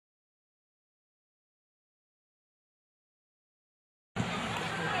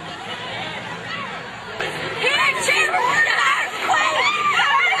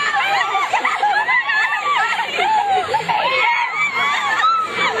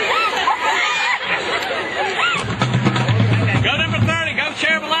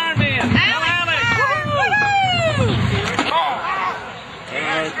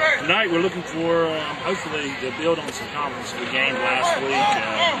we're looking for hopefully to build on some confidence we gained last week in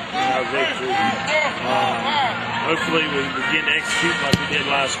our victory. Hopefully we begin to execute like we did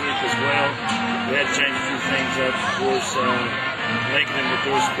last week as well. We had to change a few things up, of course, Lincolnton with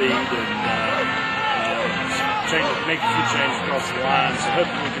their speed and make a few changes across the line. So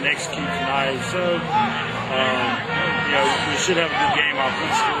hopefully we can execute tonight. So we should have a good game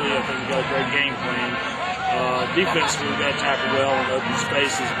offensively. I think we got a great game plan. Defensively, we've got to tackle well in open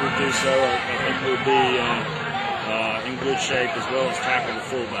spaces. If we do so, I think we'll be in good shape as well as tackle the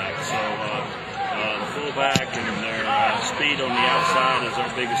fullback. So the fullback and their speed on the outside is our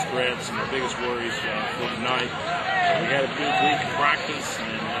biggest threats and our biggest worries for tonight. We had a good week of practice,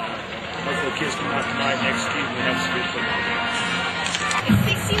 and hopefully the kids come out tonight and execute, and we have some good football games.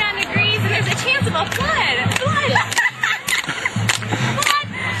 It's 69 degrees, and there's a chance of a flood.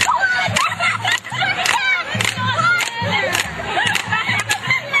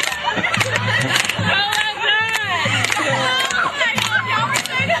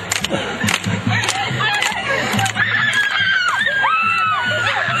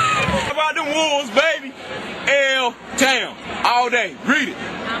 Wolves, baby. L-Town. All day. Read it.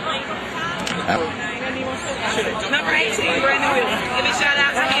 Number 18, Brandon Wilson. Give me a shout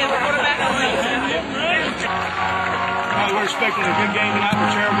out to him. Quarterback. We're expecting a good game tonight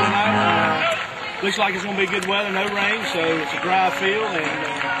with Cherryville tonight. Looks like it's going to be good weather, no rain, so it's a dry field,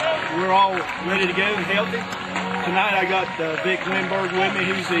 and we're all ready to go and healthy. Tonight I got Vic Lindbergh with me.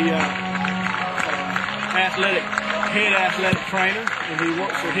 He's the head athletic trainer, and he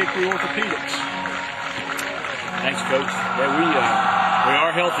works for Hickory Orthopedics. Thanks, Coach. Yeah, we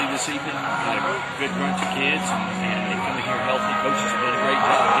are healthy this evening. We got a good bunch of kids, and they come in here healthy. Coaches have done a great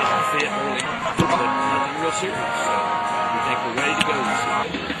job getting fit early, but nothing real serious. So we think we're ready to go this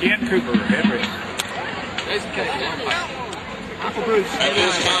evening. Kent Cooper, head ready. Uncle Bruce. At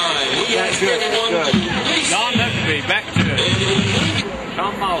this time, we have everyone. Don Huckabee, back to it.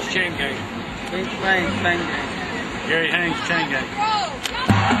 Tom Miles, chain gang. Gary Haynes, chain gang.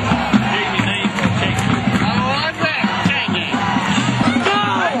 Jamie Haynes, chain gang. Oh, I'm back, chain gang.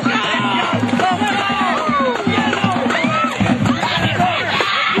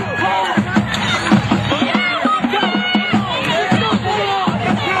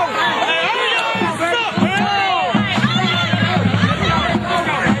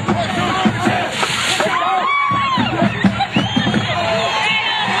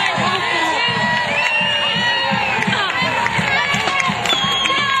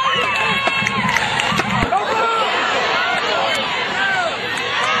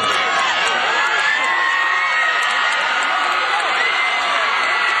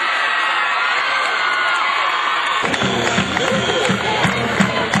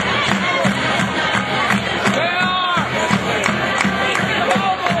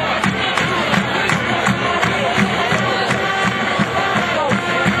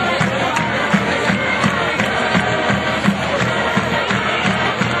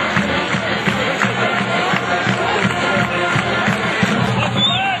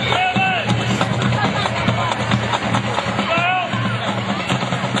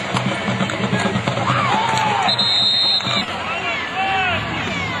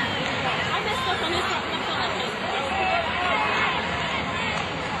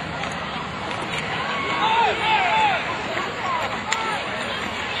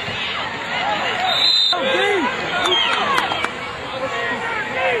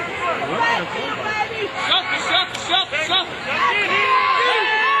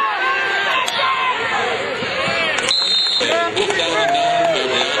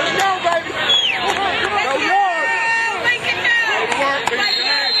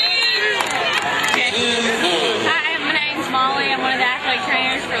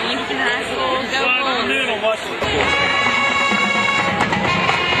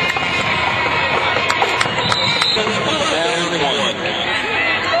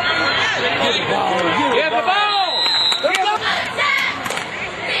 Get the ball!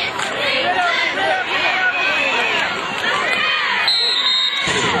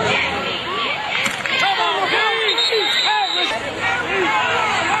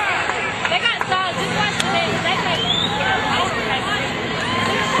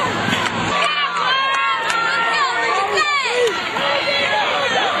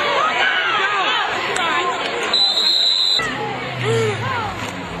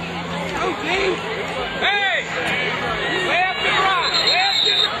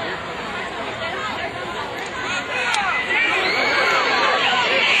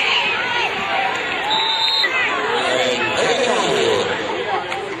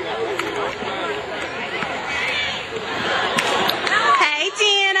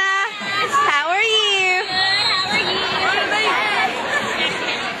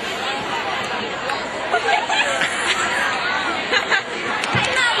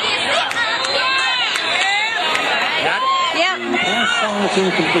 pass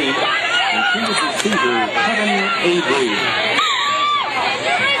incomplete. Intended receiver, Kevin Avery.